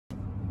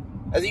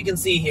As you can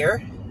see here,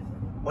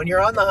 when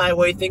you're on the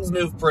highway, things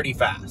move pretty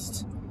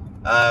fast.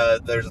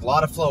 There's a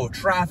lot of flow of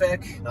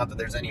traffic, not that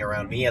there's any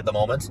around me at the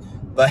moment,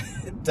 but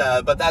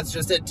that's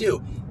just it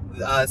too.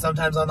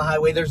 Sometimes on the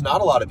highway, there's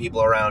not a lot of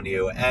people around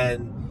you,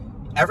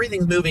 and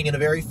everything's moving in a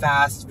very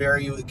fast,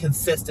 very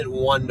consistent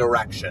one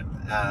direction.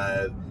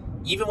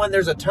 Even when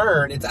there's a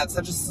turn, it's at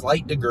such a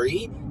slight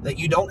degree that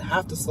you don't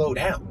have to slow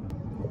down.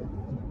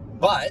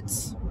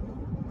 But,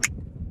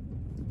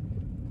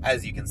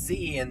 as you can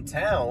see in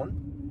town,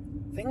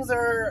 things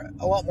are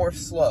a lot more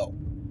slow.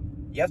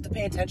 You have to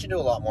pay attention to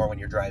a lot more when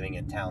you're driving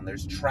in town.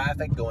 There's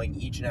traffic going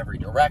each and every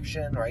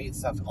direction, right?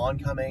 Stuff's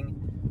oncoming.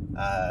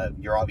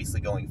 You're obviously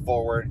going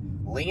forward.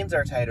 Lanes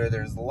are tighter.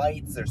 There's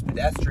lights. There's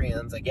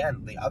pedestrians.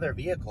 Again, the other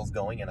vehicles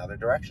going in other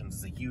directions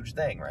is a huge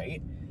thing,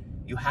 right?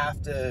 You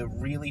have to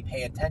really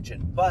pay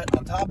attention. But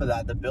on top of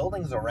that, the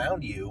buildings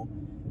around you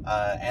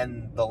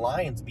and the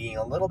lines being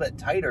a little bit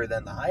tighter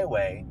than the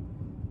highway,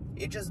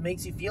 it just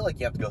makes you feel like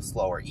you have to go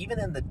slower. Even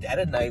in the dead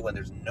of night when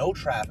there's no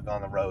traffic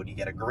on the road, you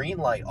get a green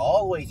light all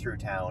the way through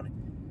town.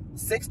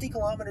 60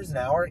 kilometers an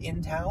hour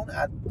in town,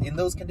 in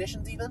those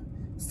conditions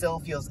even, still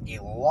feels a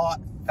lot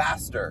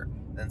faster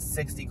than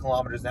 60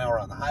 kilometers an hour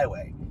on the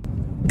highway.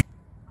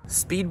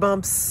 Speed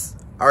bumps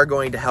are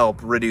going to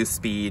help reduce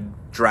speed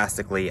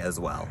drastically as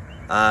well.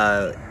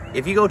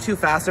 If you go too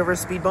fast over a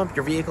speed bump,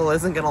 your vehicle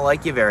isn't going to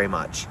like you very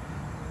much.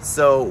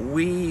 So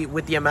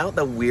with the amount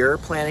that we're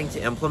planning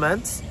to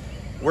implement,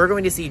 we're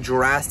going to see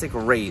drastic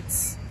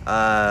rates,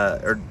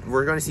 we're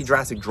going to see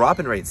drastic drop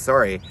in rates,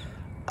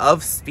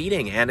 of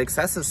speeding and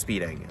excessive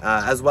speeding,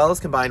 as well as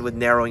combined with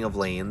narrowing of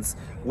lanes,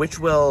 which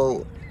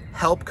will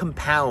help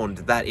compound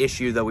that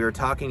issue that we were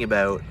talking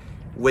about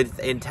with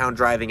in-town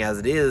driving as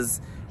it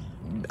is,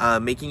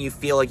 making you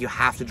feel like you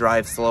have to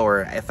drive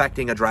slower,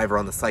 affecting a driver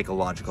on the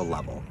psychological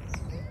level.